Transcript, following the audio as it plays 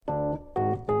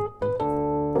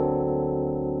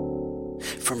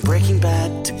From Breaking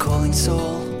Bad to Calling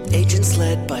Saul, agents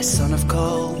led by Son of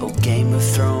Cole. Oh, Game of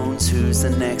Thrones, who's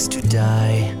the next to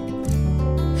die?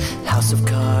 House of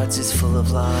Cards is full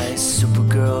of lies.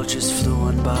 Supergirl just flew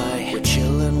on by. We're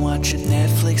chillin' watching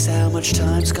Netflix, how much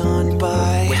time's gone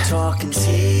by. We're talking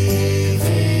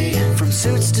TV, from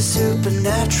Suits to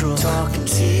Supernatural. Talking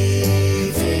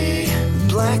TV,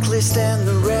 Blacklist and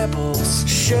the Rebels,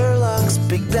 Sherlock's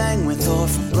Big Bang with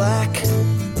Orphan Black,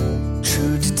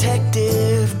 True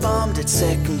Detective bombed at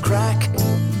second crack,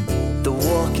 The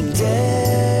Walking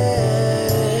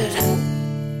Dead,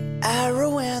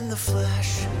 Arrow and The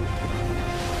Flash.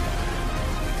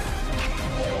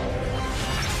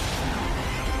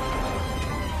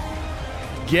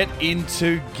 Get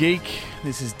into geek.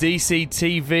 This is DC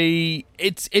TV.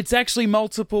 It's actually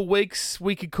multiple weeks.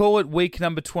 We could call it week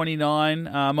number 29.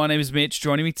 My name is Mitch.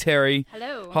 Joining me, Terry.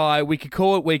 Hello. Hi. We could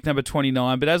call it week number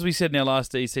 29, but as we said in our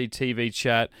last DC TV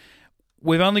chat,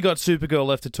 we've only got Supergirl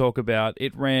left to talk about.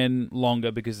 It ran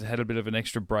longer because it had a bit of an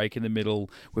extra break in the middle.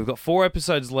 We've got 4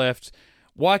 episodes left.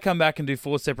 Why come back and do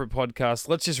 4 separate podcasts?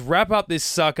 Let's just wrap up this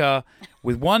sucker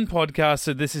with one podcast.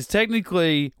 So this is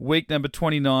technically week number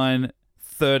 29,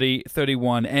 30,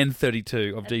 31, and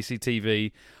 32 of DC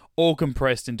TV, all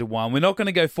compressed into one. We're not going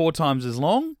to go 4 times as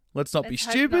long. Let's be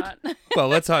stupid. Not. Well,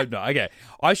 let's hope not. Okay.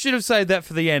 I should have saved that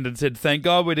for the end and said, thank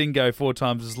God we didn't go 4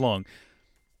 times as long.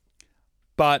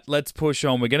 But let's push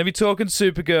on. We're going to be talking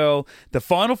Supergirl, the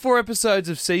final 4 episodes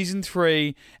of season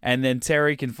 3, and then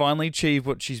Terry can finally achieve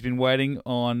what she's been waiting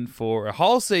on for a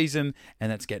whole season,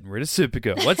 and that's getting rid of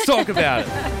Supergirl. Let's talk about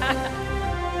it.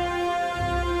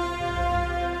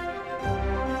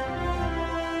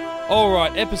 All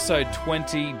right, episode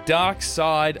 20, Dark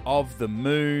Side of the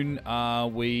Moon.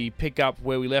 We pick up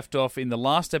where we left off in the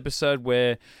last episode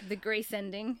where... The Grease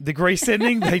ending.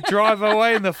 They drive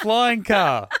away in the flying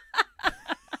car.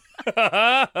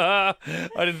 I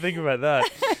didn't think about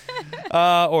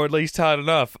that. Or at least hard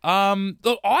enough.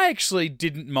 Look, I actually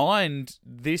didn't mind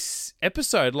this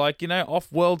episode. Like,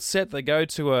 off-world set, they go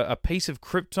to a piece of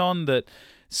Krypton that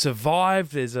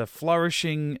survived. There's a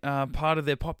flourishing part of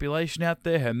their population out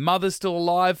there. Her mother's still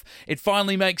alive. It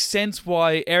finally makes sense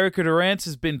why Erica Durance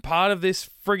has been part of this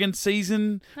friggin'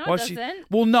 season. No, it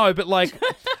doesn't. Well, no, but like,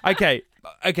 okay.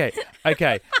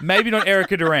 Maybe not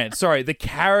Erica Durant. Sorry, the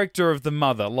character of the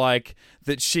mother. Like,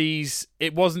 that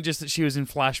it wasn't just that she was in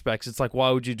flashbacks. It's like,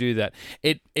 why would you do that?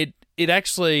 It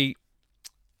actually...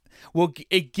 Well,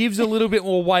 it gives a little bit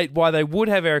more weight why they would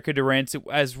have Erica Durance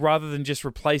as rather than just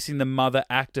replacing the mother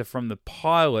actor from the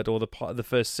pilot or the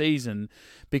first season,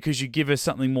 because you give her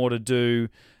something more to do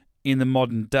in the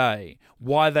modern day.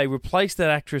 Why they replaced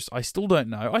that actress, I still don't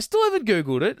know. I still haven't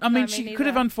Googled it. I mean, she could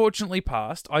have unfortunately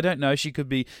passed. I don't know. She could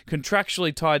be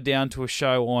contractually tied down to a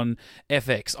show on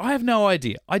FX. I have no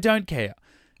idea. I don't care.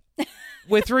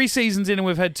 We're 3 seasons in and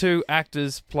we've had 2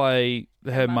 actors play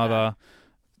her mother.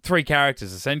 3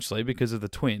 characters, essentially, because of the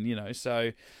twin,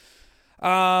 so...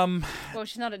 Well,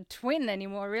 she's not a twin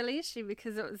anymore, really, is she?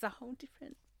 Because it was a whole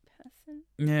different person.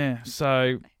 Yeah,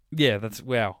 so... Yeah, that's...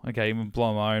 Wow. Okay, even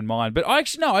blow my own mind. But I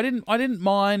didn't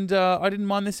mind... I didn't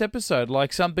mind this episode.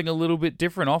 Like, something a little bit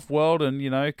different, off-world, and,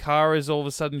 Kara's all of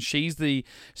a sudden... She's the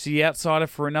outsider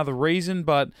for another reason,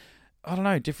 but... I don't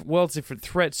know, different worlds, different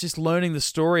threats, just learning the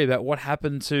story about what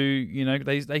happened to,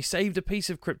 they saved a piece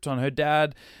of Krypton. Her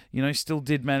dad, still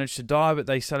did manage to die, but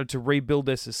they started to rebuild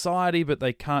their society, but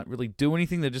they can't really do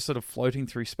anything. They're just sort of floating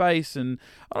through space. And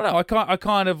I don't know, I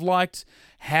kind of liked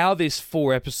how this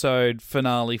 4-episode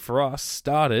finale for us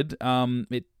started.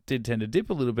 It did tend to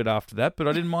dip a little bit after that, but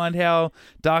I didn't mind how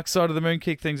Dark Side of the Moon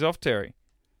kicked things off, Terry.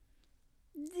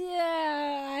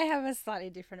 Yeah, I have a slightly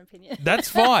different opinion. That's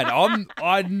fine.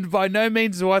 I by no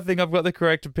means do I think I've got the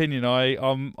correct opinion.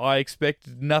 I expect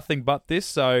nothing but this.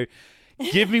 So,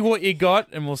 give me what you got,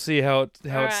 and we'll see how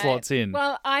it slots in.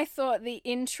 Well, I thought the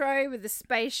intro with the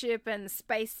spaceship and the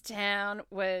space town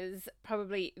was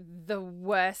probably the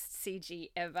worst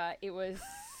CG ever. It was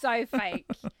so fake,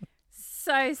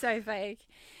 so fake.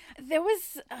 There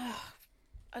was.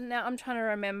 Now I'm trying to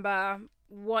remember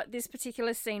what this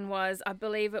particular scene was. I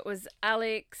believe it was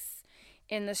Alex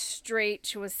in the street.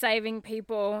 She was saving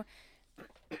people.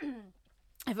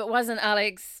 If it wasn't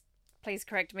Alex, please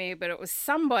correct me, but it was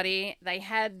somebody. They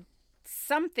had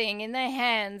something in their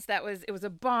hands it was a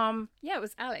bomb. Yeah, it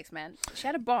was Alex, man. She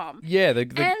had a bomb. Yeah.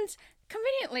 And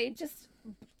conveniently, just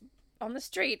on the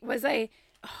street was a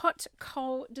hot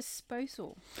coal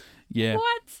disposal. Yeah.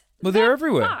 What? Well, they're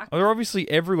everywhere. Fuck? They're obviously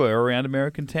everywhere around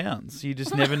American towns. You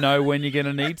just never know when you're going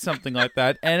to need something like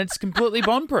that, and it's completely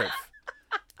bomb-proof.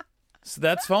 So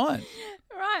that's fine.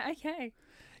 Right, okay.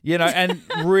 and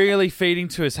really feeding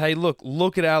to us, hey,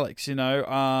 look at Alex,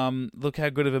 look how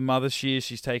good of a mother she is.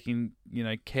 She's taking,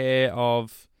 care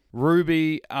of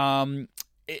Ruby.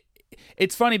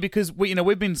 It's funny because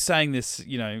we've been saying this,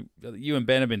 you and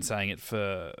Ben have been saying it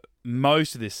for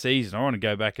most of this season. I want to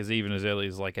go back even as early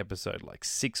as episode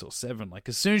 6 or 7.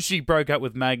 As soon as she broke up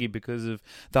with Maggie because of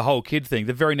the whole kid thing,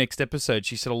 the very next episode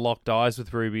she sort of locked eyes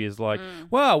with Ruby as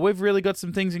wow, we've really got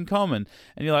some things in common.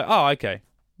 And you're like, oh, okay.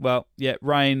 Well, yeah,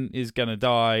 Rain is going to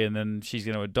die, and then she's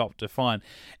going to adopt her. Fine,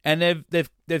 and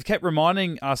they've kept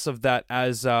reminding us of that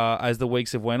as the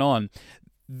weeks have went on.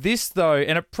 This though,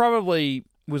 and it probably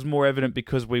was more evident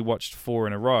because we watched 4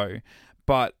 in a row,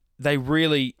 but they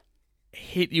really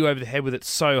hit you over the head with it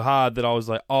so hard that I was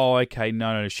like, oh, okay,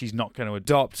 no, she's not going to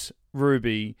adopt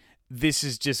Ruby. This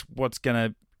is just what's going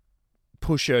to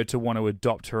push her to want to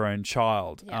adopt her own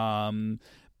child. Yeah.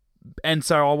 And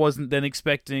so I wasn't then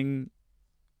expecting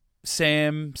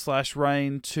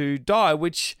Sam/Rain to die,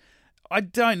 which I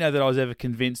don't know that I was ever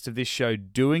convinced of this show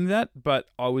doing that, but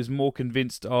I was more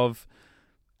convinced of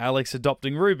Alex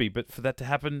adopting Ruby. But for that to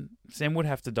happen, Sam would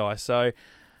have to die. So,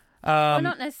 well,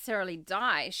 not necessarily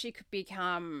die. She could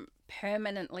become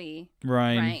permanently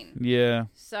Rain. Yeah.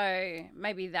 So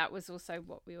maybe that was also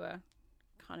what we were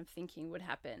kind of thinking would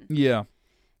happen. Yeah.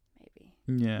 Maybe.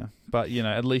 Yeah, but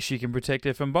at least she can protect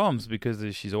her from bombs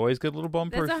because she's always got a little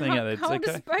bomb-proof thing out there. There's a whole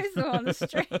disposal on the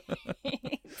streets.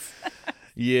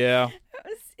 Yeah.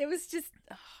 It was just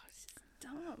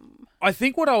dumb. I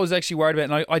think what I was actually worried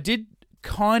about, and I did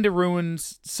kind of ruin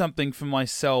something for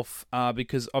myself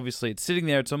because obviously it's sitting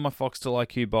there, it's on my Foxtel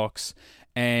IQ box,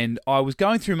 and I was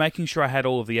going through making sure I had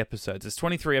all of the episodes. There's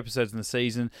 23 episodes in the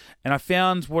season, and I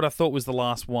found what I thought was the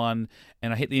last one,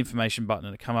 and I hit the information button,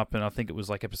 and it came up, and I think it was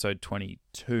episode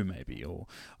 22 maybe, or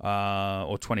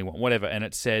 21, whatever, and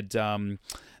it said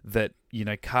that,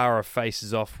 Kara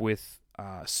faces off with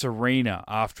Serena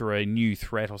after a new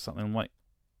threat or something. I'm like,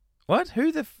 what?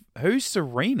 Who's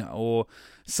Serena or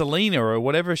Selena or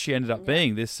whatever she ended up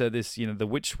being? This the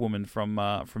witch woman from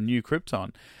New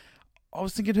Krypton. I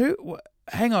was thinking, who?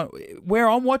 Hang on, where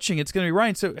I'm watching, it's going to be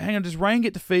Rain. So hang on, does Rain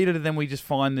get defeated, and then we just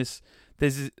find this?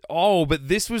 But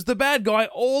this was the bad guy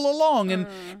all along, and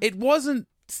it wasn't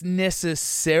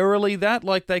necessarily that.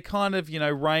 They kind of,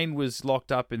 Rain was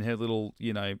locked up in her little,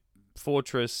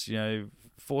 fortress,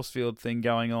 force field thing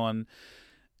going on,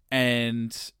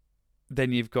 and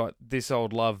then you've got this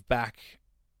old love back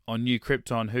on New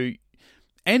Krypton who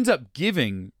ends up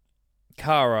giving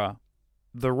Kara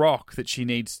the rock that she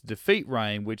needs to defeat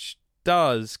Rain, which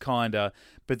does kind of,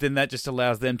 but then that just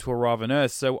allows them to arrive on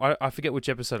Earth. So I forget which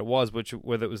episode it was,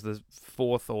 whether it was the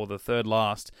 4th or the 3rd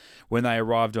last when they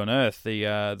arrived on Earth,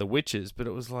 the witches. But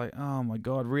it was like, oh my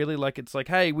god, really? It's like,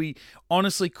 hey, we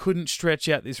honestly couldn't stretch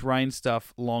out this Rain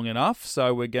stuff long enough,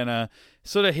 so we're gonna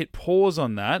sort of hit pause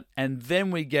on that, and then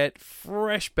we get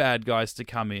fresh bad guys to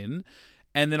come in.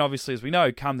 And then obviously, as we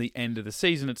know, come the end of the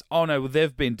season, it's, oh no, well,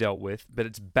 they've been dealt with, but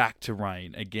it's back to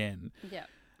Rain again. Yeah.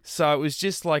 So it was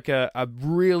just like a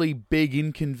really big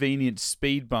inconvenient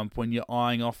speed bump when you're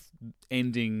eyeing off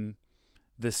ending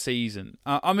the season.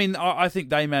 I think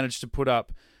they managed to put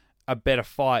up a better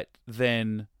fight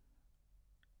than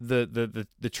the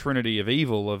trinity of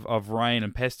evil of Rain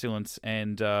and Pestilence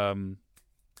and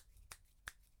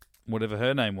whatever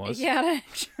her name was. Yeah, I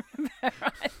don't remember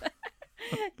either.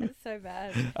 It's so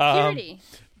bad. Purity.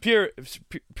 Purity?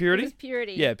 It was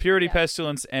Purity. Yeah, Purity, yeah.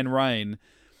 Pestilence, and Rain.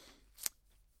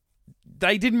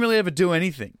 They didn't really ever do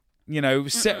anything.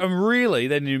 Really,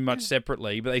 they didn't do much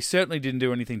separately, but they certainly didn't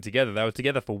do anything together. They were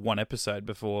together for one episode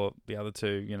before the other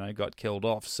two, got killed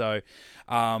off. So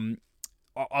I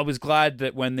was glad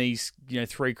that when these, 3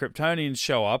 Kryptonians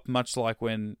show up, much like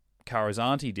when Kara's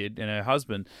auntie did and her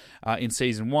husband in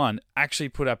season 1, actually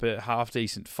put up a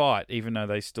half-decent fight, even though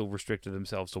they still restricted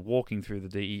themselves to walking through the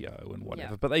DEO and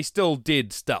whatever. Yeah. But they still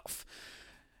did stuff.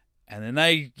 And then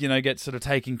they, get sort of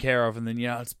taken care of, and then,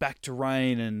 it's back to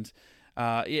Rain, and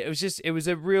it was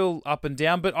a real up and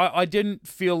down. But I didn't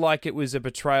feel like it was a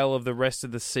betrayal of the rest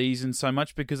of the season so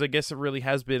much, because I guess it really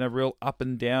has been a real up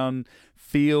and down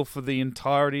feel for the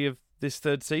entirety of this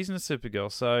 3rd season of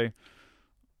Supergirl. So,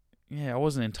 yeah, I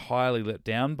wasn't entirely let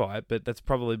down by it, but that's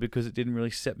probably because it didn't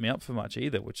really set me up for much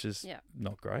either, which is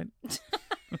not great.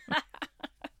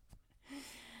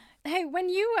 Hey, when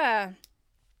you were...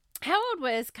 How old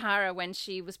was Kara when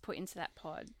she was put into that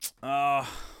pod? I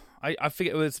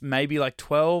forget, it was maybe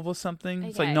 12 or something. Okay.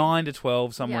 It's 9 to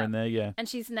 12, somewhere in there, yeah. And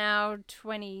she's now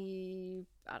 20,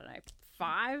 I don't know,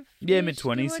 5? Yeah,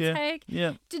 mid-20s, yeah. Take.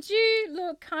 Yeah. Did you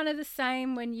look kind of the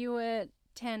same when you were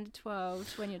 10 to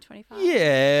 12 to when you're 25.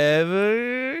 Yeah,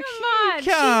 but Come on. you She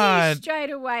knew can't. straight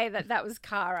away that was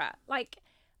Cara. Like,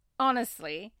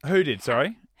 honestly, Who did?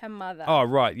 Sorry. her mother. Oh,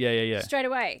 right. Yeah. Straight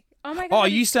away. Oh, my God. Oh, are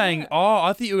that you is saying? Cara. Oh,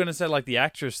 I thought you were going to say like the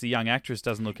actress, the young actress,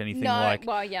 doesn't look anything No, like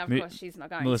well, yeah, of Mi- course, she's not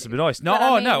going Melissa to. Benoist. No, But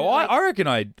I mean, no. like-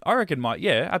 I reckon my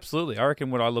yeah, absolutely. I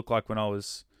reckon what I looked like when I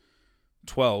was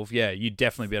 12. Yeah, you'd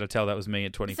definitely be able to tell that was me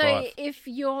at 25. So if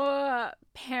your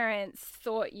parents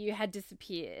thought you had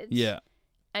disappeared Yeah.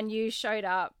 and you showed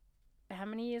up, how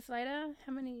many years later?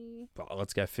 How many? Oh,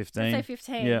 let's go 15. Let's say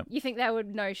 15. Yeah. You think they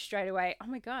would know straight away, oh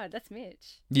my God, that's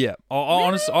Mitch. Yeah. Really?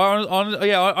 Honestly, I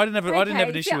didn't have I didn't have an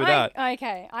Okay, issue see, with that.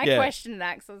 Okay, I Yeah. questioned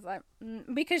that because I was like,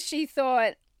 because she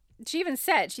thought, she even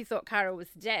said she thought Cara was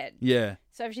dead. Yeah.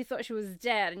 So if she thought she was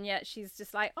dead and yet she's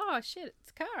just like, oh shit,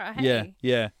 it's Cara. Hey. Yeah.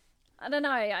 Yeah. I don't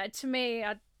know. To me,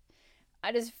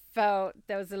 I just felt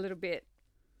there was a little bit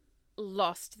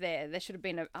lost there. There should have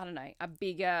been a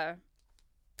bigger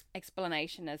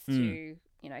explanation as to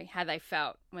how they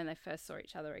felt when they first saw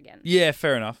each other again. Yeah,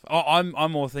 fair enough.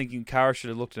 I'm more thinking Cara should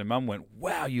have looked at her mum and went,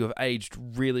 wow, you have aged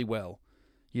really well.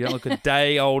 You don't look a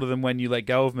day older than when you let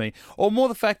go of me. Or more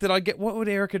the fact that what would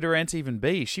Erica Durance even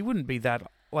be? She wouldn't be that,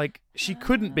 like, she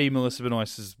couldn't be Melissa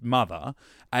Benoist's mother,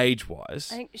 age-wise.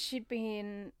 I think she'd be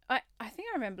in, I think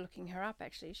I remember looking her up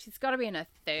actually. She's got to be in her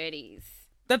 30s.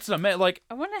 That's what I meant, like,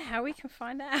 I wonder how we can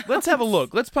find out. let's have a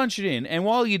look. Let's punch it in. And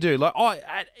while you do, like,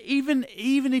 even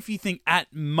if you think at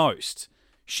most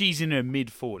she's in her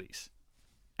mid-40s,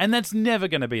 and that's never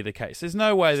going to be the case. There's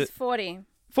no way She's that... 40.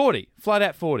 40, flat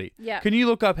out 40. Yeah. Can you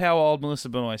look up how old Melissa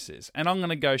Benoist is? And I'm going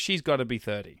to go, she's got to be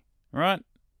 30, right?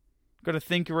 Got to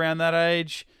think around that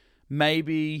age,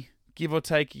 maybe give or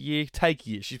take a year. Take a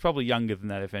year. She's probably younger than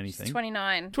that, if anything. She's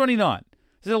 29. 29.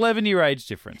 There's an 11-year age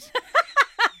difference.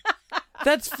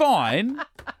 That's fine.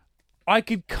 I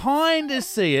could kind of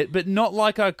see it, but not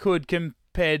like I could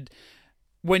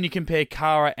when you compare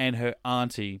Cara and her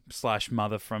auntie /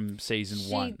 mother from season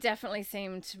She 1. definitely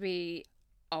seemed to be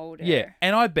older. Yeah,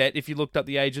 and I bet if you looked up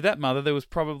the age of that mother, there was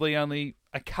probably only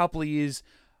a couple of years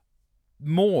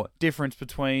more difference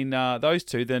between those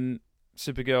two than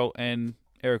Supergirl and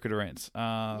Erica Durance.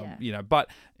 But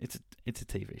it's a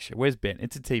TV show. Where's Ben?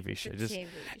 It's a TV show. It's a Just TV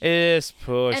show. yes,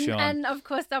 push on. And of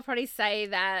course they'll probably say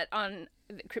that on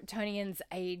Kryptonians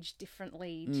age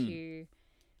differently to,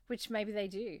 which maybe they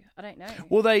do. I don't know.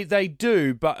 Well, they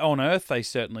do, but on Earth they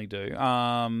certainly do.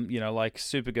 Like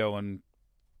Supergirl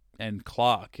and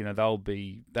Clark,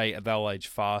 they'll age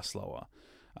far slower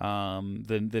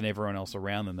than everyone else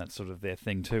around them. That's sort of their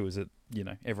thing too. Is that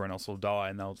everyone else will die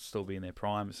and they'll still be in their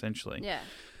prime essentially. Yeah.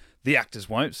 The actors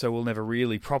won't, so we'll never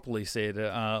really properly see it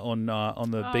on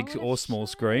the big or small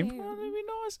screen. Oh, that'd be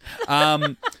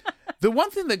nice. The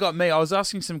one thing that got me, I was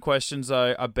asking some questions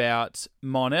though about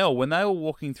Mon-El when they were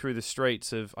walking through the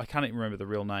streets of, I can't even remember the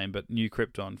real name, but New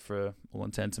Krypton for all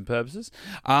intents and purposes.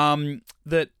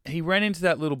 That he ran into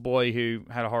that little boy who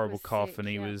had a horrible cough sick, and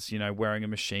he yeah. was, wearing a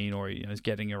machine or he was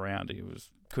getting around. He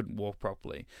couldn't walk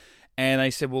properly, and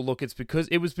they said, well, look,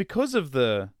 it was because of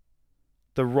the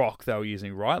rock they were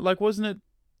using, right? Like, wasn't it?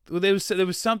 Well, there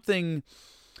was something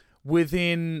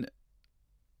within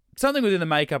the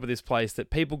makeup of this place that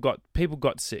people got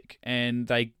sick, and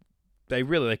they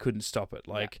couldn't stop it.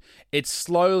 Like, it's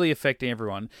slowly affecting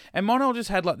everyone. And Mon-El just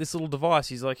had like this little device.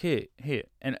 He's like, here,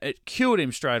 and it cured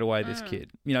him straight away. This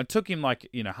kid, it took him like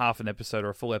half an episode or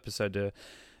a full episode to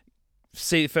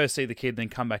first see the kid, then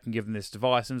come back and give them this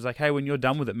device. And it was like, hey, when you're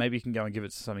done with it, maybe you can go and give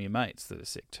it to some of your mates that are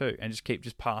sick too, and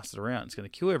just pass it around. It's going to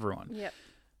cure everyone. Yep.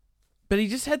 But he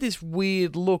just had this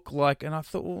weird look, like, and I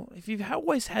thought, well, if you've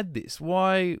always had this,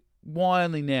 why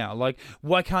only now? Like,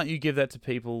 why can't you give that to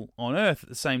people on Earth at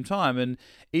the same time? And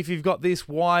if you've got this,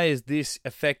 why is this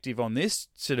effective on this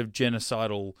sort of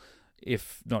genocidal,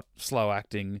 if not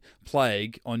slow-acting,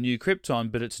 plague on New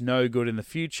Krypton, but it's no good in the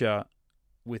future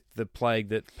with the plague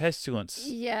that Pestilence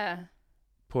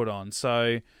put on?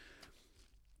 So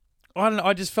I don't know.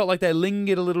 I just felt like they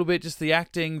lingered a little bit. Just the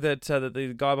acting that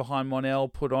the guy behind Mon-El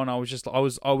put on. I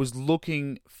was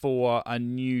looking for a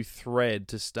new thread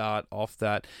to start off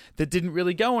that didn't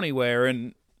really go anywhere.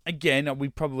 And again, we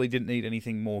probably didn't need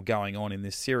anything more going on in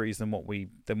this series than what we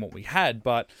had.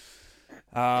 But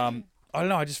I don't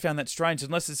know. I just found that strange.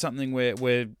 Unless it's something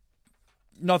where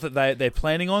not that they're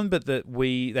planning on, but that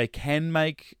they can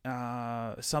make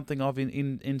something of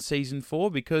in season 4,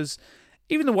 because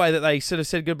even the way that they sort of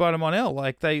said goodbye to Mon-El,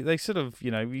 like they sort of,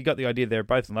 you got the idea they're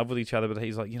both in love with each other, but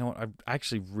he's like, you know what, I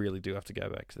actually really do have to go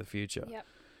back to the future. Yep.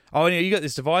 oh, yeah, you got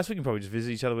this device. We can probably just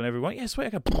visit each other whenever we want. Yeah,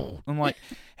 sweet. Okay. I'm like,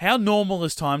 how normal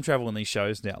is time travel in these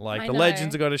shows now? Like, I the know.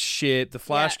 Legends have got a ship. The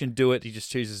Flash Yeah. can do it. He just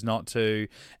chooses not to.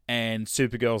 And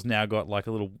Supergirl's now got like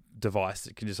a little device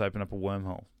that can just open up a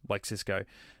wormhole, like Cisco.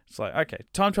 It's like, okay,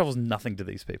 time travel's nothing to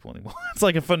these people anymore. It's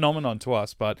like a phenomenon to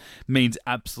us, but means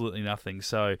absolutely nothing.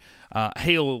 So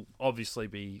he'll obviously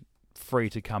be free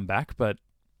to come back, but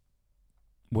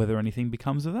whether anything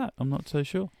becomes of that, I'm not so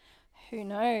sure. Who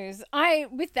knows?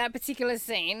 With that particular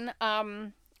scene,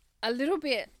 a little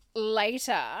bit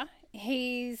later,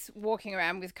 he's walking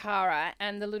around with Kara,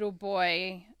 and the little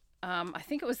boy, I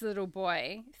think it was the little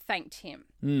boy, thanked him.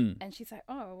 And she's like,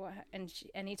 oh, what?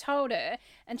 And he told her,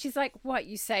 and she's like, what,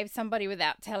 you saved somebody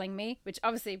without telling me? Which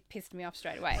obviously pissed me off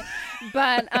straight away.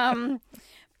 But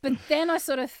then I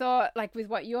sort of thought, like with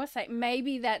what you're saying,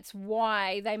 maybe that's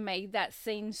why they made that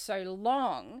scene so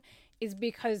long, is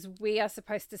because we are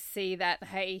supposed to see that,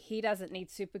 hey, he doesn't need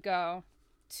Supergirl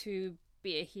to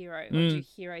be a hero or do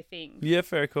hero things. Yeah,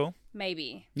 very cool.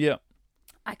 Maybe. Yeah.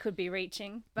 I could be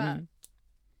reaching, but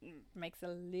it makes a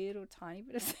little tiny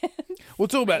bit of sense. We'll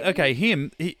talk about, okay,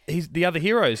 he's the other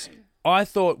heroes. I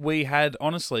thought we had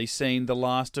honestly seen the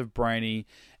last of Brainy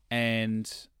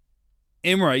and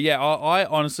Imra. Yeah, I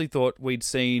honestly thought we'd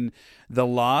seen the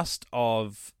last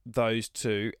of those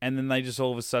two, and then they just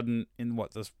all of a sudden, in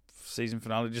the season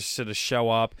finale, just sort of show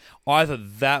up. I thought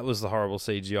that was the horrible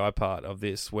CGI part of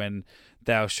this, when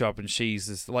they'll show up and she's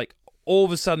this, like, all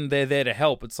of a sudden they're there to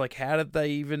help. It's like, how did they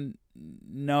even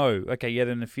know? Okay, yet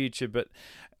in the future, but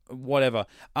whatever.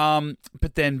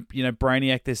 But then,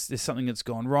 Brainiac, there's something that's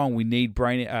gone wrong. We need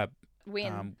Brainiac.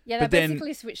 Win. They but then-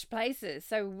 basically switched places.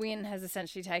 So Win has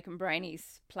essentially taken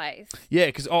Brainy's place. Yeah,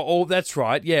 because that's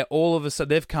right. Yeah, all of a sudden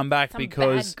they've come back Some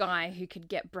because bad guy who could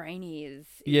get Brainy is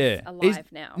yeah, alive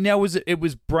now. Now it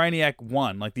was Brainiac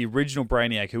 1, like the original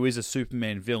Brainiac, who is a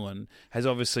Superman villain, has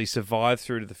obviously survived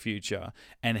through to the future,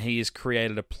 and he has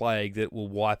created a plague that will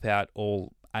wipe out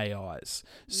all AIs.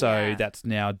 So Yeah. that's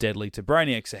now deadly to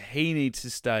Brainiac. So he needs to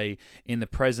stay in the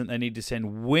present. They need to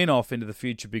send Win off into the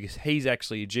future because he's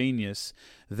actually a genius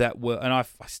that will. And I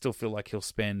still feel like he'll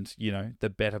spend, the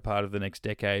better part of the next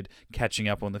decade catching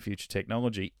up on the future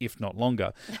technology, if not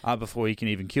longer, before he can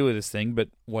even cure this thing. But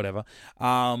whatever.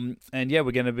 And yeah,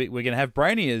 we're gonna have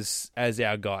Brainy as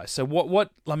our guy. So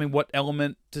what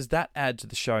element does that add to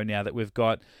the show now that we've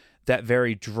got that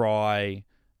very dry,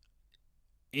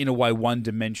 in a way,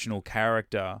 one-dimensional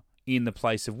character in the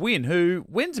place of Win, who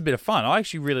Win's a bit of fun. I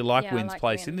actually really like Yeah, I Win's like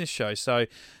place Win. in this show. So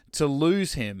to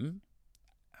lose him,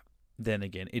 then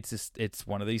again, it's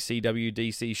one of these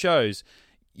CW/DC shows.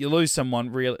 You lose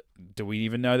someone, do we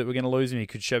even know that we're going to lose him? He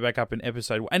could show back up in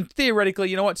episode 1. And theoretically,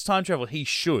 you know what? It's time travel. He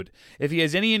should. If he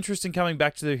has any interest in coming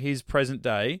back to his present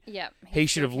day, Yep, he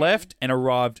should have can. left and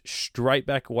arrived straight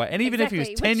back away. And even if he was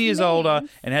Exactly, 10 which years older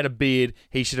means- and had a beard,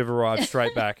 he should have arrived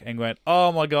straight back and went,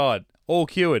 oh my God, all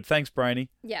cured. Thanks, Brainy.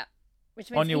 Yeah.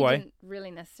 Which means On your he way. didn't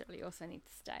really necessarily also need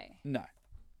to stay. No.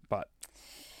 But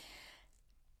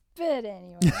But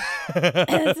anyway,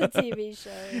 it's a TV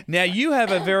show. now you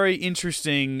have a very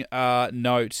interesting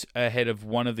note ahead of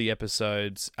one of the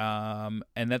episodes, and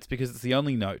that's because it's the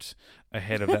only note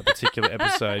ahead of that particular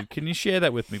episode. Can you share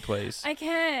that with me, please? I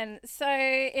can. So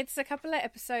it's a couple of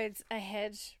episodes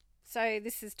ahead. So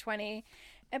this is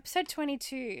episode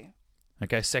 22.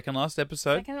 Okay, second last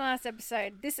episode. Second to last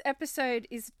episode. This episode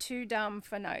is too dumb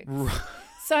for notes.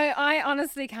 So I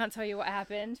honestly can't tell you what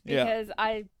happened Yeah. because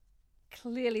I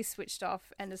clearly switched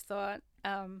off and just thought,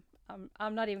 I'm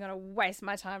not even going to waste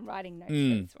my time writing notes for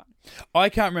this one. I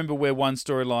can't remember where one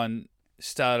storyline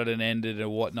started and ended or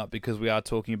whatnot because we are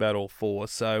talking about all four.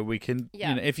 So we can,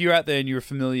 Yeah. if you're out there and you're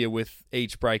familiar with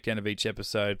each breakdown of each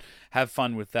episode, have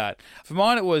fun with that. For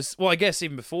mine, it was, well, I guess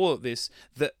even before this,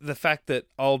 the fact that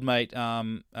old mate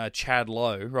Chad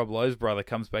Lowe, Rob Lowe's brother,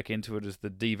 comes back into it as the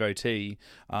devotee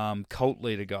cult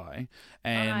leader guy.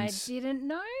 And I didn't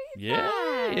know yeah,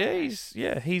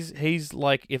 that. he's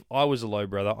like, if I was a Lowe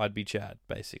brother, I'd be Chad,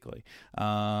 basically.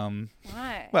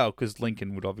 Right. Well, because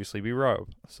Lincoln would obviously be Rob,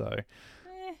 so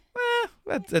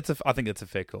I think that's a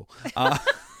fair call.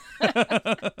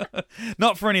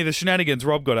 Not for any of the shenanigans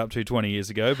Rob got up to 20 years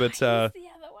ago, but He's the other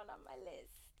one on my list.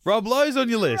 Rob Lowe's on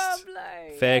your list. Rob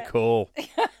Lowe. Fair yeah. call.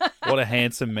 What a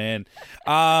handsome man.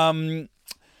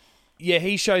 Yeah,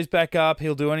 he shows back up.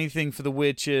 He'll do anything for the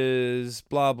witches.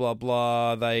 Blah blah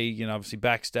blah. They, obviously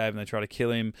backstab and they try to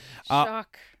kill him.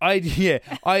 Shock. I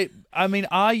mean,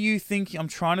 are you thinking? I'm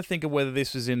trying to think of whether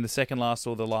this was in the second last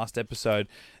or the last episode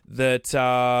that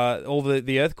all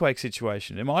the earthquake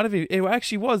situation. It might have. It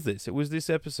actually was this. It was this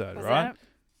episode, Was right? that?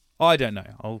 I don't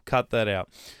know. I'll cut that out.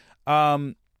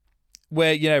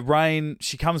 where, you know, Rain,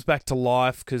 she comes back to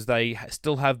life because they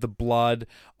still have the blood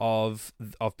of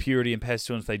purity and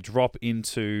pestilence. They drop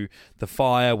into the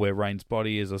fire where Rain's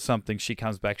body is or something. She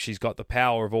comes back. She's got the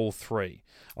power of all three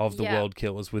of the world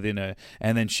killers within her.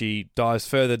 And then she dives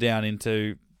further down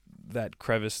into that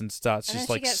crevice and starts And just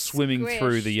then like she gets swimming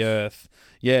through squished. the earth.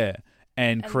 Yeah.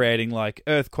 And creating like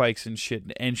earthquakes and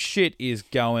shit. And shit is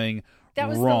going That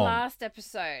was wrong. the last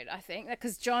episode, I think,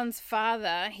 because John's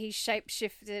father, he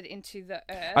shapeshifted into the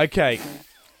earth. Okay.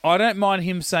 I don't mind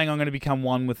him saying I'm going to become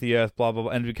one with the earth, blah, blah,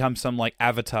 blah, and become some like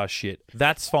Avatar shit.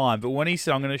 That's fine. But when he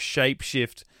said I'm going to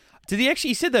shapeshift,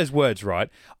 he said those words, right?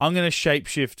 I'm going to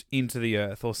shapeshift into the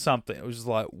earth or something. It was just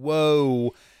like,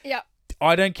 whoa. Yep.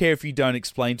 I don't care if you don't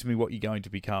explain to me what you're going to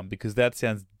become because that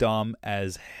sounds dumb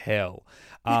as hell.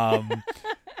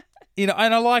 You know,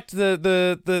 and I liked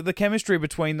the chemistry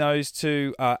between those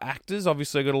two actors.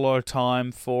 Obviously, I got a lot of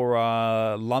time for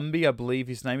Lumbee, I believe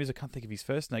his name is. I can't think of his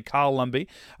first name. Carl Lumbee,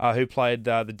 who played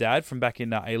the dad from back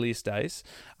in Alias days.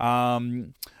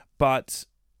 But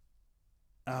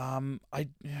was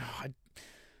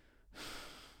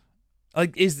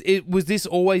this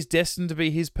always destined to be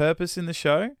his purpose in the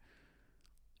show?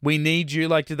 We need you.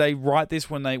 Like, did they write this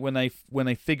when they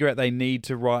figure out they need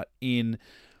to write in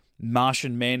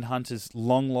Martian Manhunter's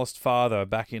long lost father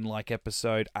back in like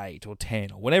episode 8 or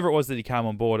 10 or whatever it was that he came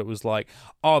on board? It was like,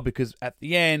 oh, because at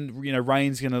the end, you know,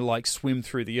 Rain's gonna like swim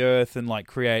through the earth and like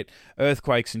create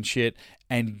earthquakes and shit,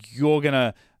 and you're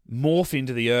gonna morph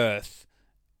into the earth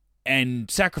and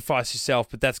sacrifice yourself,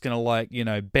 but that's gonna like, you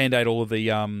know, band-aid all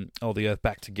the earth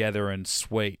back together and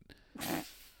sweet.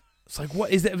 It's like,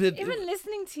 what is that? Even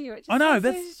listening to you, it just I know sounds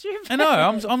so that's. stupid. I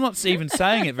know. I'm not even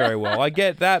saying it very well. I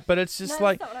get that, but it's just No,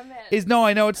 like, that's not what I meant. no,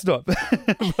 I know it's not.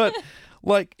 But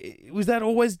like, was that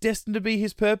always destined to be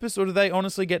his purpose, or did they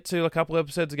honestly get to a couple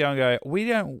episodes ago and go, we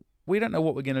don't know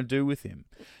what we're going to do with him?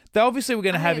 They obviously were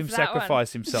going to I have think him it's that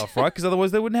sacrifice himself, right? Because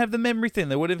otherwise they wouldn't have the memory thing.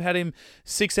 They would have had him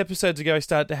 6 episodes ago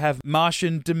start to have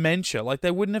Martian dementia. Like,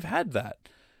 they wouldn't have had that.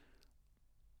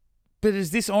 But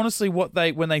is this honestly what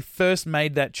when they first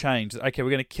made that change? Okay, we're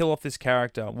going to kill off this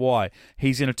character. Why?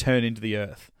 He's going to turn into the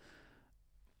earth.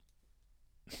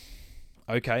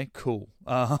 Okay, cool.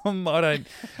 I don't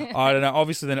know.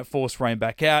 Obviously, then it forced Rain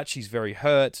back out. She's very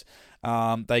hurt.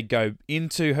 They go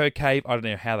into her cave. I don't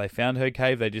know how they found her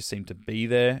cave. They just seem to be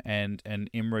there, and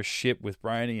Imra's ship with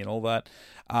Brainy and all that.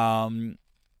 And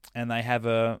they have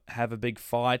a big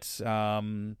fight.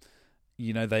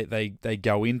 You know, they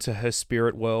go into her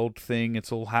spirit world thing.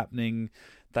 It's all happening.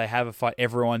 They have a fight.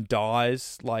 Everyone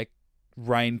dies. Like,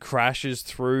 Rain crashes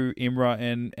through Imra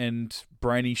and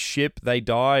Brainy's ship. They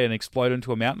die and explode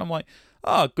into a mountain. I'm like,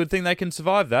 oh, good thing they can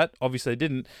survive that. Obviously, they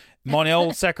didn't.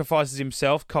 Mon-El sacrifices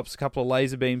himself, cops a couple of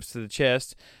laser beams to the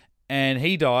chest, and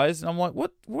he dies. And I'm like,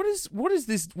 what is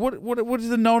this? What is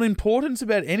the non-importance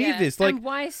about any of this? Like, and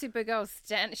why is Supergirl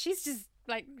stand? She's just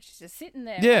sitting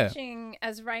there watching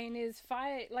as Rain is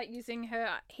using her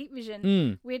heat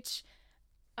vision, which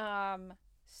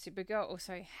Supergirl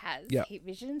also has heat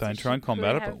vision. Don't so try and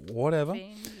combat it, but whatever.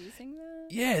 Been using that.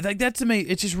 Yeah, like that to me,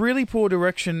 it's just really poor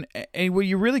direction, and where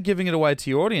you're really giving it away to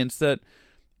your audience that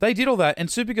they did all that, and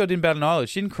Supergirl didn't bat an eyelid.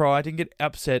 She didn't cry, didn't get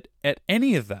upset at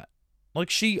any of that. Like,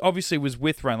 she obviously was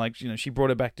with Rain. Like, you know, she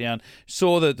brought her back down,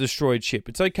 saw the destroyed ship.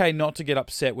 It's okay not to get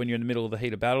upset when you're in the middle of the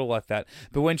heat of battle like that.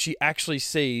 But when she actually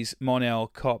sees Mon-El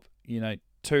cop, you know,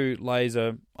 2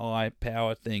 laser eye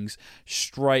power things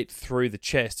straight through the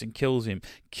chest and kills him.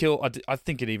 I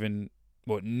think it even,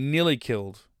 nearly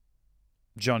killed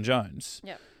John Jones.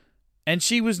 Yep. And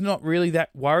she was not really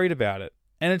that worried about it.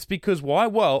 And it's because why?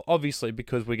 Well, obviously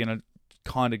because we're going to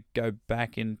kind of go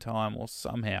back in time, or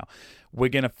somehow we're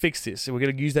going to fix this. We're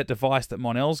going to use that device that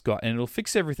Mon-El's got, and it'll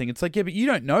fix everything. It's like, yeah, but you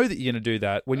don't know that you're going to do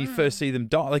that when you first see them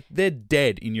die. Like, they're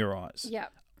dead in your eyes. Yeah.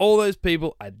 All those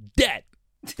people are dead.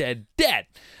 They're dead.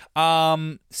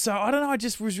 So I don't know. I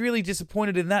just was really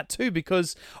disappointed in that too,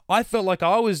 because I felt like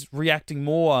I was reacting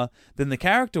more than the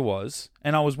character was,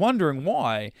 and I was wondering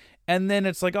why. And then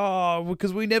it's like, oh,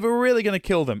 because we never were really going to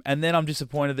kill them. And then I'm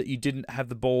disappointed that you didn't have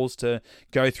the balls to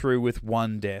go through with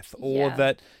one death, or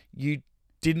that you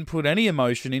didn't put any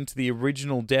emotion into the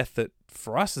original death that,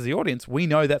 for us as the audience, we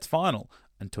know that's final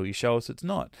until you show us it's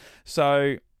not.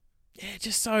 So, yeah,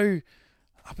 just so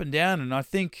up and down. And I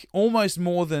think almost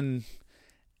more than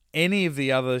any of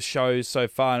the other shows so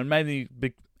far, and maybe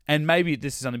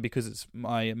this is only because it's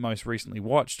my most recently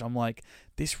watched, I'm like,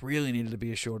 this really needed to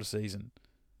be a shorter season.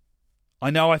 I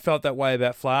know I felt that way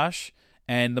about Flash,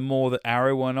 and the more that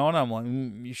Arrow went on, I'm like,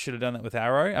 you should have done that with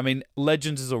Arrow. I mean,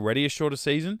 Legends is already a shorter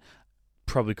season.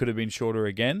 Probably could have been shorter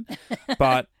again.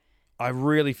 But I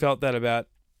really felt that about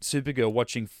Supergirl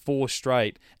watching 4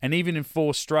 straight, and even in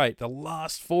 4 straight, the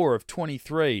last 4 of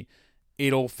 23,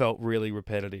 it all felt really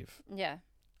repetitive. Yeah.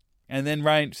 And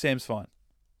then Sam's fine.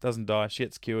 Doesn't die. She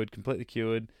gets cured, completely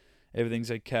cured.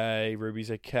 Everything's okay. Ruby's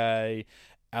okay.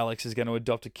 Alex is going to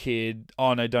adopt a kid.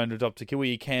 Oh, no, don't adopt a kid. Well,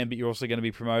 you can, but you're also going to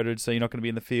be promoted, so you're not going to be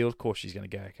in the field. Of course she's going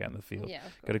to go out in the field. Yeah,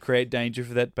 Got to create danger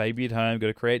for that baby at home. Got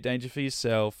to create danger for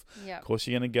yourself. Yeah. Of course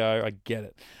you're going to go. I get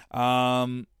it.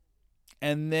 And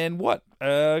then what?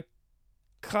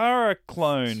 Kara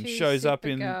clone shows up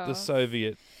in the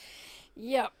Soviet.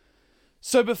 Yep.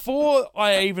 So before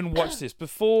I even watched this,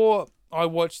 before I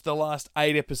watched the last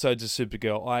 8 episodes of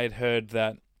Supergirl, I had heard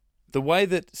that the way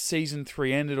that season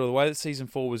 3 ended, or the way that season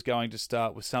 4 was going to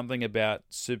start, was something about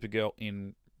Supergirl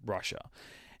in Russia.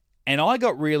 And I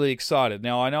got really excited.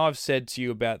 Now, I know I've said to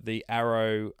you about the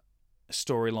Arrow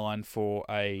storyline for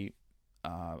a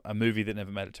movie that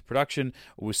never made it to production.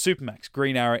 It was Supermax.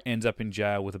 Green Arrow ends up in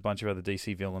jail with a bunch of other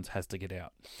DC villains, has to get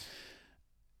out.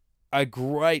 A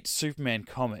great Superman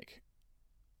comic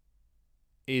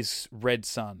is Red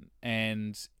Sun,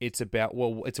 and it's about,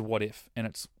 it's a what if, and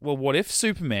it's, what if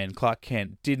Superman, Clark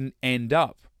Kent, didn't end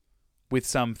up with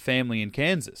some family in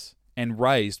Kansas and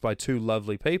raised by 2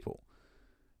 lovely people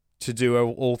to do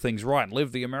all things right and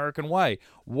live the American way?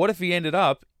 What if he ended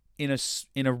up in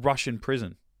a Russian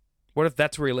prison? What if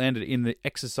that's where he landed, in the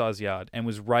exercise yard, and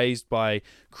was raised by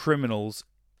criminals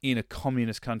in a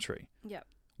communist country? Yep.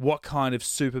 What kind of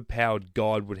superpowered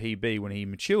god would he be when he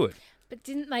matured? But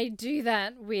didn't they do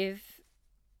that with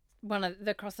one of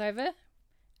the crossover,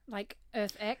 like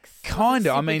Earth X? Kind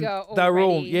of. I mean, they were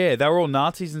all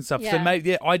Nazis and stuff. Yeah.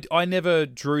 So I never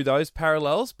drew those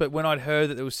parallels, but when I'd heard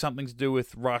that there was something to do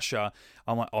with Russia,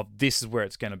 I'm like, oh, this is where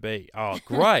it's going to be. Oh,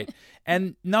 great.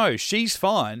 And no, she's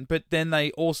fine, but then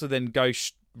they also go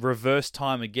reverse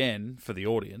time again, for the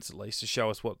audience at least, to show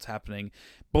us what's happening.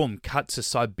 Boom, cut to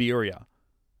Siberia,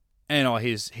 and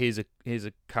here's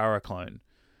a Kara clone.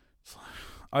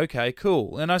 Okay,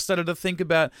 cool. And I started to think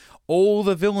about all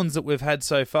the villains that we've had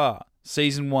so far.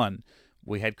 Season 1,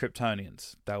 we had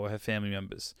Kryptonians. They were her family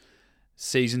members.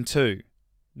 Season 2,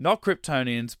 not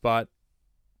Kryptonians, but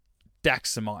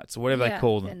Daxamites, or whatever they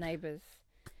call them. Their neighbours.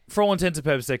 For all intents and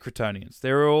purposes, they're Kryptonians.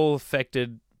 They're all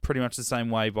affected pretty much the same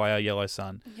way by our yellow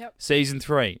sun. Yep. Season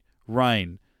 3,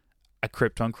 Reign, a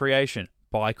Krypton creation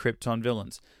by Krypton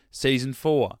villains. Season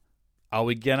 4, are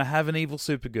we going to have an evil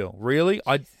Supergirl? Really?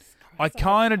 I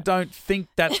kind of don't think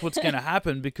that's what's going to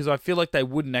happen, because I feel like they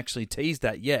wouldn't actually tease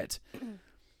that yet.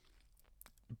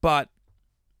 But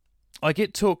like,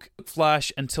 it took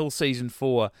Flash until season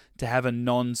 4 to have a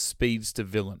non-speedster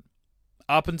villain.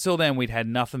 Up until then, we'd had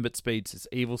nothing but speedsters,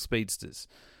 evil speedsters.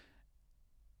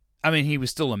 I mean, he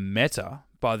was still a meta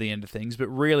by the end of things, but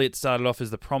really it started off as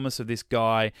the promise of this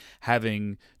guy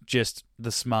having just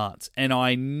the smarts. And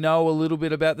I know a little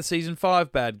bit about the season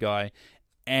 5 bad guy,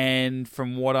 and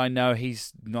from what I know,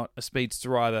 he's not a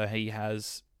speedster either. He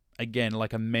has, again,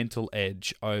 like a mental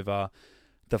edge over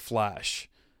the Flash.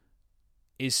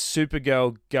 Is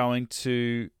Supergirl going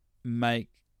to make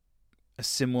a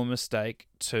similar mistake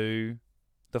to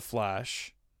the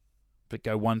Flash, but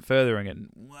go one further again?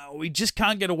 Well, we just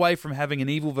can't get away from having an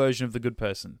evil version of the good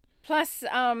person. Plus,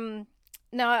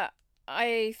 now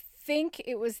I think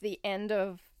it was the end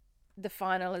of the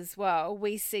final as well.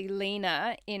 We see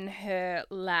Lena in her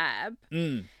lab.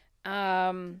 I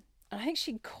think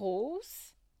she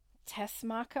calls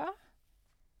Tessmacher.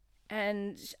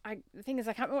 And the thing is,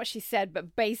 I can't remember what she said,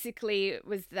 but basically it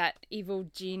was that evil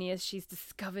genius. She's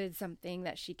discovered something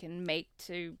that she can make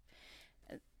to,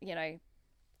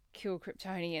 kill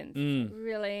Kryptonians.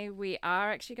 Really, we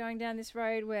are actually going down this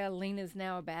road where Lena's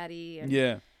now a baddie.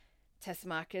 And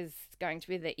Tessmacher's going to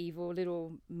be the evil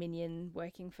little minion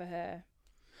working for her.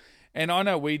 And I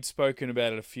know we'd spoken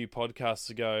about it a few podcasts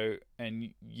ago,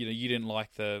 and you didn't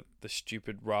like the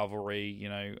stupid rivalry,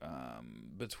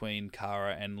 between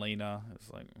Kara and Lena.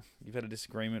 It's like, you've had a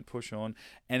disagreement, push on.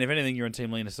 And if anything, you're on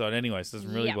Team Lena's side anyway, so it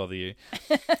doesn't really bother you.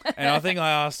 And I think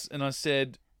I asked, and I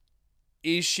said,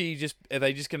 are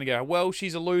they just going to go, well,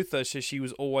 she's a Luthor, so she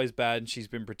was always bad and she's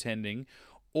been pretending?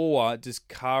 Or does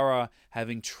Kara,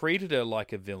 having treated her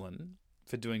like a villain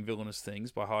for doing villainous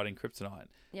things by hiding kryptonite,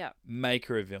 make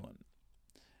her a villain?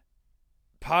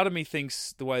 Part of me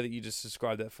thinks the way that you just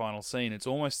described that final scene, it's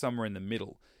almost somewhere in the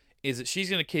middle, is that she's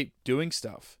going to keep doing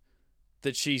stuff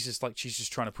that she's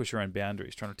just trying to push her own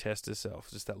boundaries, trying to test herself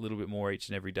just that little bit more each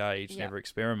and every day, each and every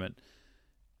experiment.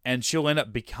 And she'll end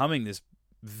up becoming this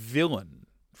villain,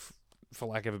 for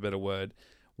lack of a better word,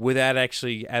 without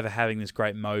actually ever having this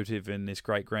great motive and this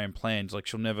great grand plan. Like,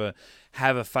 she'll never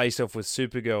have a face-off with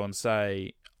Supergirl and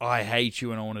say, I hate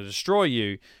you and I want to destroy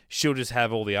you, she'll just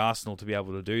have all the arsenal to be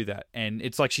able to do that. And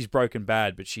it's like she's broken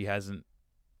bad, but she doesn't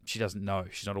know.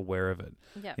 She's not aware of it.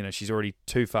 Yeah. You know, she's already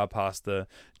too far past the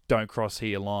don't cross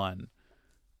here line.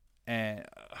 And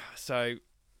so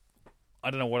I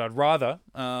don't know what I'd rather.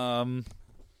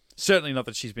 Certainly not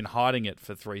that she's been hiding it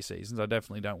for 3 seasons. I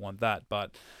definitely don't want that.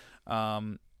 But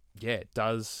it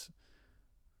does.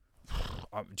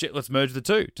 Let's merge the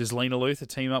two. Does Lena Luthor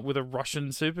team up with a Russian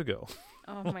Supergirl?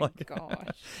 Oh my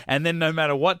gosh. And then no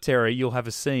matter what, Terry, you'll have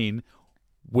a scene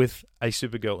with a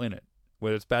Supergirl in it.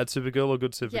 Whether it's bad Supergirl or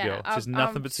good Supergirl. Yeah, It's just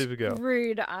nothing but Supergirl.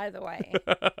 Rude either way.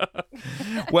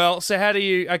 Well, so how do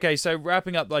you... Okay, so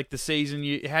wrapping up like the season,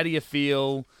 how do you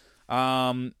feel?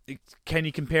 Can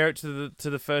you compare it to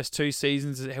the first 2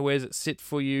 seasons? Where does it sit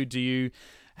for you? Do you,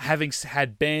 having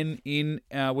had Ben in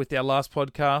with our last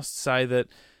podcast, say that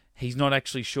he's not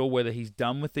actually sure whether he's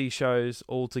done with these shows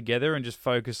altogether and just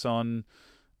focus on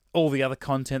all the other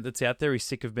content that's out there? He's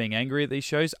sick of being angry at these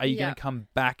shows. Are you going to come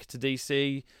back to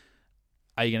DC?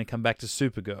 Are you going to come back to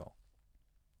Supergirl?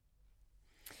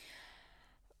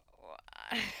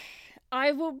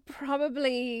 I will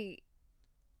probably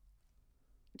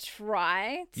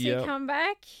try to come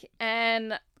back,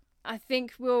 and I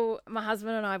think my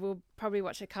husband and I will probably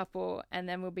watch a couple, and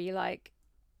then we'll be like,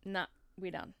 nah,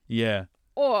 we're done. Yeah.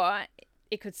 Or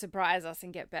it could surprise us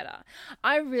and get better.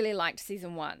 I really liked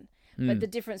season 1, but the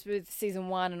difference with season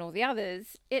 1 and all the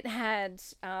others, it had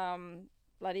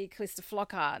bloody Calista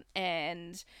Flockhart,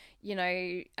 and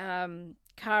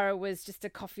Kara was just a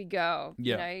coffee girl.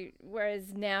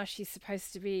 Whereas now she's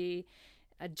supposed to be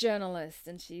a journalist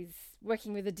and she's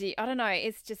working with I don't know.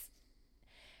 It's just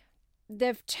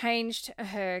they've changed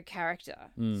her character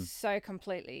so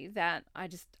completely that I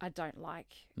don't like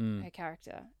her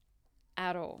character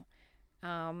at all.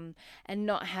 And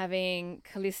not having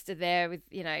Calista there with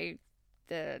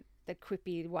the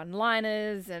quippy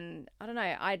one-liners, and I don't know.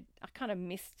 I kind of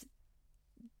missed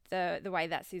the way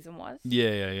that season was.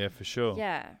 Yeah, for sure.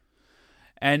 Yeah.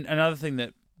 And another thing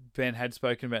that Ben had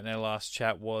spoken about in our last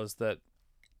chat was that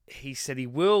he said he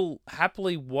will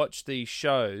happily watch these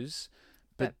shows,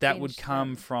 but that would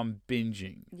come from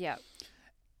binging. Yeah.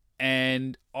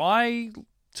 And I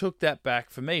took that back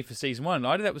for me for season 1.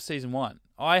 I did that with season 1.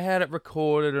 I had it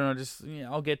recorded and I just,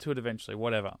 I'll get to it eventually,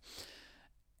 whatever.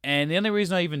 And the only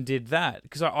reason I even did that,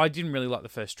 because I didn't really like the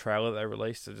first trailer they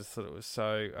released. I just thought it was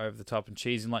so over the top and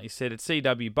cheesy. And like you said, it's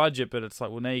CW budget, but it's like,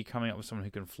 well, now you're coming up with someone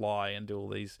who can fly and do all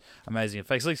these amazing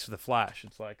effects. At least for the Flash,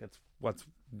 it's like, it's what's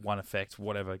one effect,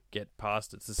 whatever, get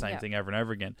past. It's the same thing over and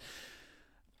over again.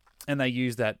 And they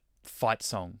use that fight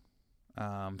song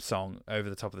over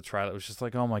the top of the trailer. It was just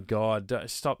like, oh my God,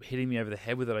 stop hitting me over the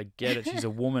head with it. I get it. She's a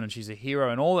woman and she's a hero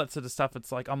and all that sort of stuff.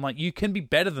 It's like, I'm like, you can be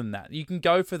better than that. You can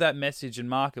go for that message and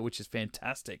market, which is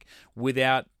fantastic,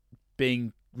 without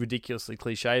being ridiculously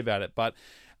cliche about it. But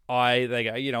they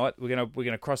go, you know what, we're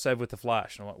gonna cross over with the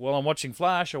Flash. And I'm like, well, I'm watching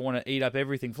Flash. I want to eat up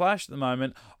everything Flash at the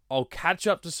moment. I'll catch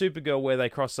up to Supergirl where they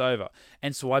cross over.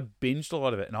 And so I binged a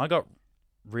lot of it and I got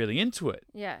really into it.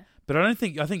 Yeah. But I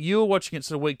think you were watching it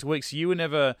sort of week to week, so you were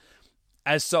never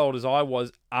as sold as I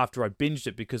was after I binged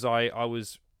it, because I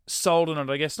was sold on it,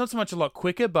 I guess, not so much a lot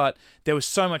quicker, but there was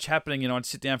so much happening, I'd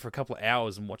sit down for a couple of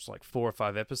hours and watch like 4 or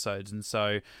 5 episodes, and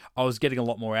so I was getting a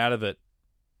lot more out of it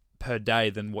per day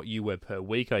than what you were per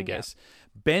week, I guess.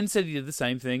 Ben said he did the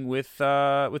same thing with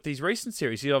these recent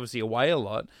series. He's obviously away a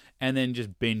lot, and then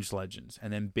just binged Legends,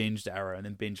 and then binged Arrow, and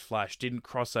then binged Flash. Didn't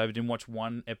cross over, didn't watch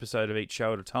one episode of each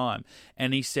show at a time.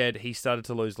 And he said he started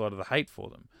to lose a lot of the hate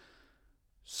for them.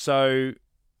 So,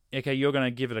 okay, you're going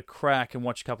to give it a crack and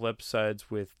watch a couple episodes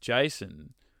with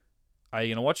Jason. Are you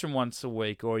going to watch them once a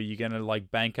week, or are you going to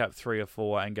like bank up 3 or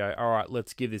 4 and go, all right,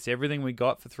 let's give this everything we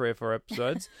got for 3 or 4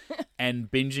 episodes, and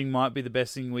binging might be the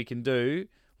best thing we can do.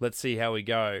 Let's see how we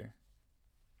go.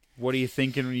 What are you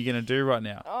thinking you're going to do right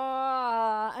now? Oh,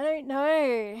 I don't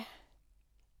know.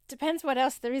 Depends what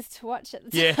else there is to watch at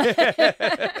the time.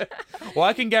 Yeah. Well,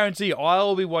 I can guarantee you,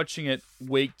 I'll be watching it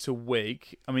week to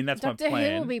week. I mean, that's Dr. my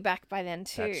plan. Who will be back by then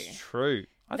too. That's true.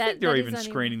 I think they're even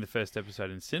screening the first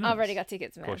episode in cinemas. I've already got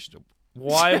tickets, man. Gosh,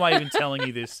 why am I even telling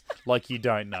you this like you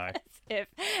don't know?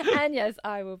 And yes,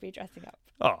 I will be dressing up.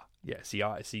 Oh, yeah. See,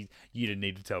 you didn't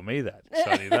need to tell me that. So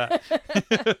I knew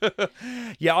that.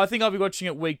 Yeah, I think I'll be watching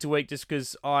it week to week just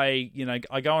because I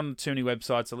go on too many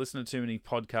websites, I listen to too many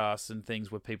podcasts and things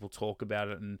where people talk about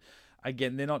it, and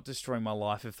again, they're not destroying my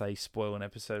life if they spoil an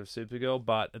episode of Supergirl,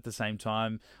 but at the same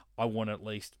time, I want to at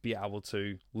least be able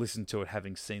to listen to it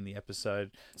having seen the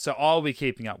episode. So I'll be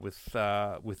keeping up with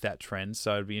that trend.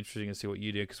 So it'd be interesting to see what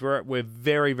you do, because we're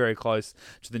very, very close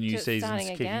to the new Just season's starting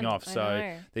kicking again. off. I So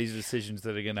know. these are decisions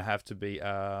that are going to have to be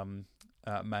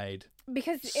made.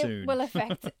 Because soon. it will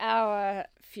affect our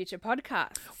future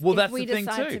podcasts. Well, if that's we the thing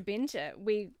decide too. to binge it,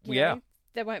 Yeah.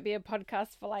 there won't be a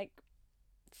podcast for like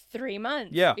 3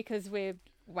 months. Yeah. Because we're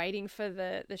waiting for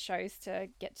the shows to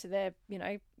get to their,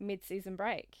 mid-season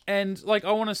break. And like,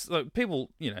 I want to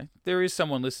people, there is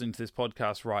someone listening to this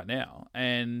podcast right now,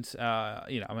 and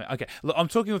okay, look, I'm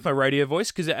talking with my radio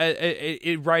voice because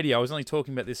radio. I was only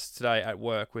talking about this today at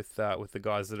work with the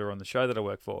guys that are on the show that I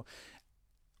work for.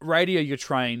 Radio, you're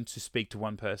trained to speak to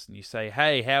one person. You say,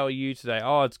 "Hey, how are you today?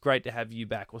 Oh, it's great to have you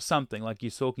back," or something like. You're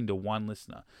talking to one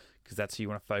listener because that's who you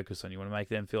want to focus on. You want to make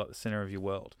them feel like the center of your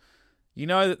world. You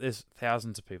know that there's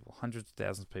thousands of people, hundreds of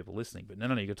thousands of people listening, but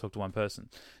no, you got to talk to one person.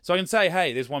 So I can say,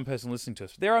 hey, there's one person listening to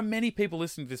us. There are many people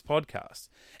listening to this podcast.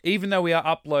 Even though we are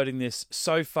uploading this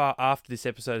so far after this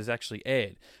episode has actually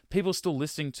aired, people are still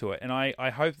listening to it. And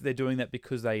I hope they're doing that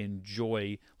because they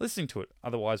enjoy listening to it.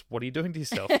 Otherwise, what are you doing to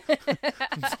yourself?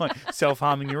 It's like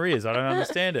self-harming your ears. I don't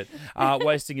understand it.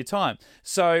 Wasting your time.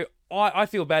 So I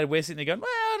feel bad. We're sitting there going, well,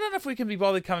 I don't know if we can be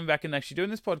bothered coming back and actually doing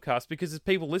this podcast because there's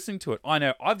people listening to it. I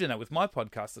know I've done that with my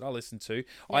podcast that I listen to. Yep.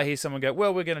 I hear someone go,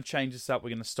 well, we're going to change this up.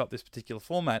 We're going to stop this particular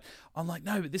format. I'm like,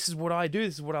 no, but this is what I do.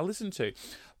 This is what I listen to.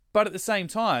 But at the same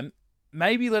time,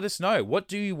 maybe let us know. What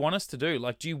do you want us to do?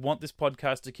 Like, do you want this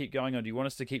podcast to keep going on? Do you want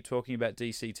us to keep talking about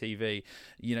DC TV?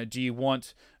 Do you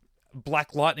want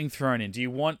Black Lightning thrown in? Do you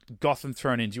want Gotham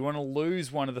thrown in? Do you want to lose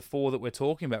one of the 4 that we're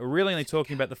talking about? We're really only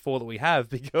talking about the 4 that we have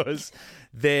because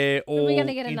they're all we're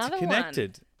gonna get another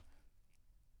interconnected.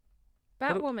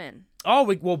 Batwoman. Oh,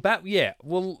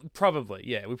 probably.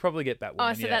 Yeah, we probably get Batwoman.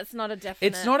 Oh, so yeah. that's not a definite.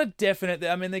 It's not a definite.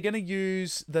 I mean, they're going to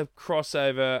use the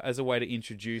crossover as a way to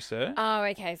introduce her. Oh,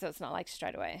 okay. So it's not like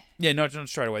straight away. Yeah, not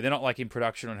straight away. They're not like in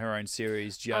production on her own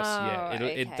series just yet.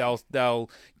 Okay. They'll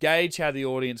gauge how the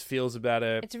audience feels about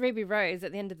her. It's Ruby Rose.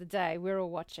 At the end of the day, we're all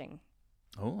watching.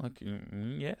 Oh, okay.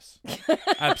 Yes.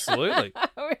 Absolutely.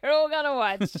 We're all gonna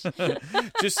watch.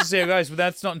 Just to see how it goes. But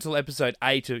that's not until episode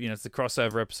 8. It's the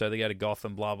crossover episode. They go to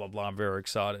Gotham, blah, blah, blah. I'm very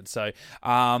excited. So,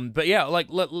 but yeah, like,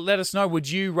 let us know. Would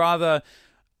you rather...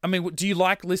 I mean, do you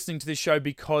like listening to this show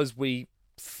because we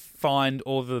find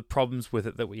all the problems with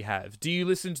it that we have? Do you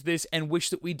listen to this and wish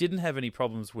that we didn't have any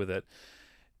problems with it?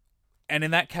 And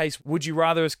in that case, would you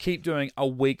rather us keep doing a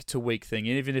week-to-week thing,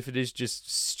 even if it is just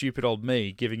stupid old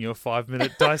me giving you a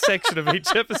 5-minute dissection of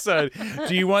each episode?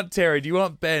 Do you want Terry? Do you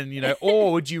want Ben?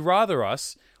 Or would you rather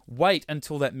us wait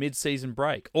until that mid-season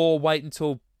break, or wait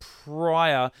until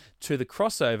prior to the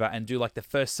crossover and do like the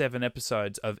first 7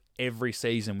 episodes of every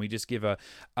season? We just give a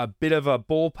bit of a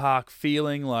ballpark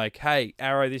feeling like, hey,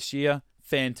 Arrow this year,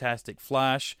 fantastic.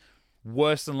 Flash,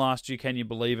 worse than last year, can you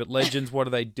believe it? Legends, what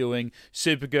are they doing?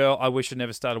 Supergirl, I wish I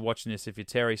never started watching this if you're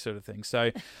Terry, sort of thing.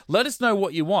 So let us know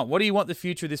what you want. What do you want the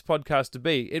future of this podcast to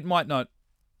be? It might not,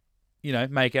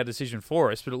 make our decision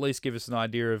for us, but at least give us an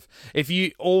idea of, if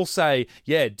you all say,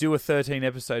 yeah, do a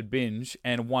 13-episode binge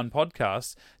and 1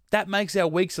 podcast, that makes our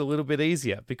weeks a little bit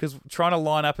easier, because trying to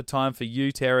line up a time for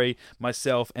you, Terry,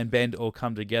 myself, and Ben to all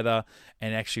come together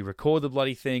and actually record the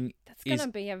bloody thing That's going to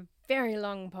be a very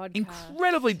long podcast.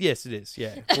 incredibly. Yes, it is.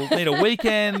 Yeah, we'll need a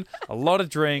weekend, a lot of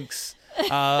drinks.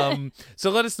 So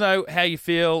let us know how you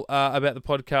feel about the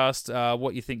podcast,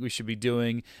 what you think we should be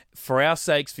doing for our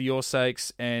sakes, for your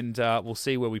sakes, and we'll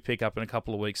see where we pick up in a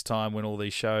couple of weeks' time when all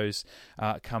these shows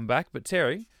come back. But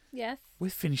Terry, yes,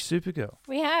 we've finished Supergirl.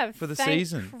 we have for the Thank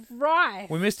season. Christ.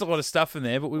 We missed a lot of stuff in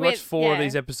there, but we watched 4 of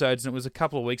these episodes, and it was a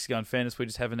couple of weeks ago. In fairness, we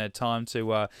just haven't had time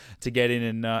to get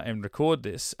in and record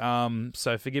this.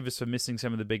 So forgive us for missing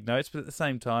some of the big notes, but at the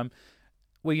same time,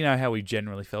 we know how we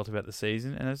generally felt about the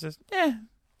season, and it's just,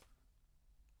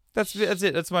 that's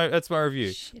it. That's my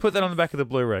review. Put that on the back of the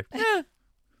Blu-ray.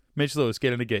 Mitch Lewis,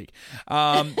 getting a geek.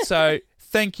 So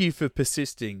thank you for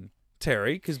persisting,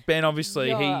 Terry, because Ben, obviously,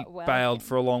 You're he welcome. bailed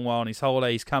for a long while on his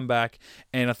holiday. He's come back,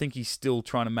 and I think he's still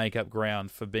trying to make up ground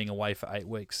for being away for 8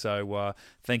 weeks. So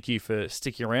thank you for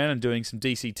sticking around and doing some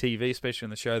DC TV, especially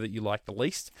on the show that you like the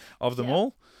least of them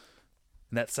all.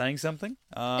 And that's saying something,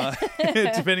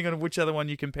 depending on which other one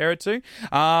you compare it to.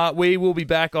 We will be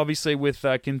back, obviously, with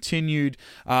continued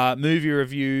movie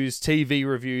reviews, TV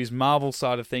reviews, Marvel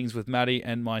side of things with Maddie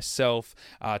and myself,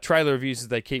 trailer reviews as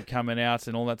they keep coming out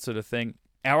and all that sort of thing.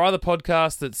 Our other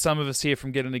podcasts that some of us here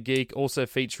from Get Into Geek also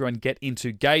feature on Get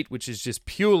Into Gate, which is just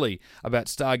purely about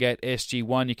Stargate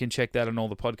SG-1. You can check that on all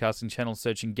the podcasting channels,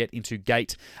 searching Get Into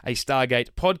Gate, a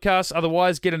Stargate podcast.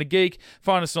 Otherwise, Get Into Geek.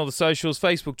 Find us on all the socials,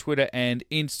 Facebook, Twitter, and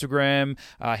Instagram.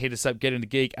 Hit us up,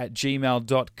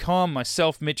 getintogeek@gmail.com.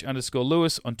 Myself,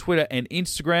 Mitch_Lewis on Twitter and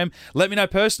Instagram. Let me know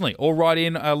personally, or write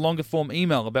in a longer form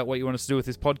email about what you want us to do with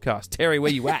this podcast. Terry,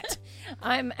 where you at?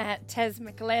 I'm at Tez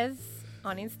McLez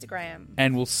on Instagram.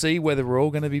 And we'll see whether we're all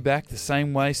going to be back the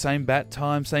same way, same bat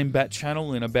time, same bat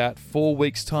channel in about 4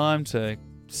 weeks' time to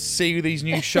see these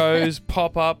new shows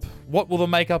pop up. What will the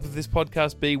makeup of this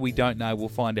podcast be? We don't know. We'll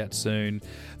find out soon.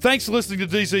 Thanks for listening to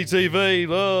DCTV.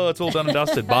 Oh, it's all done and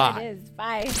dusted. Bye. It is.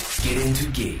 Bye.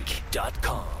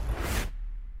 GetIntoGeek.com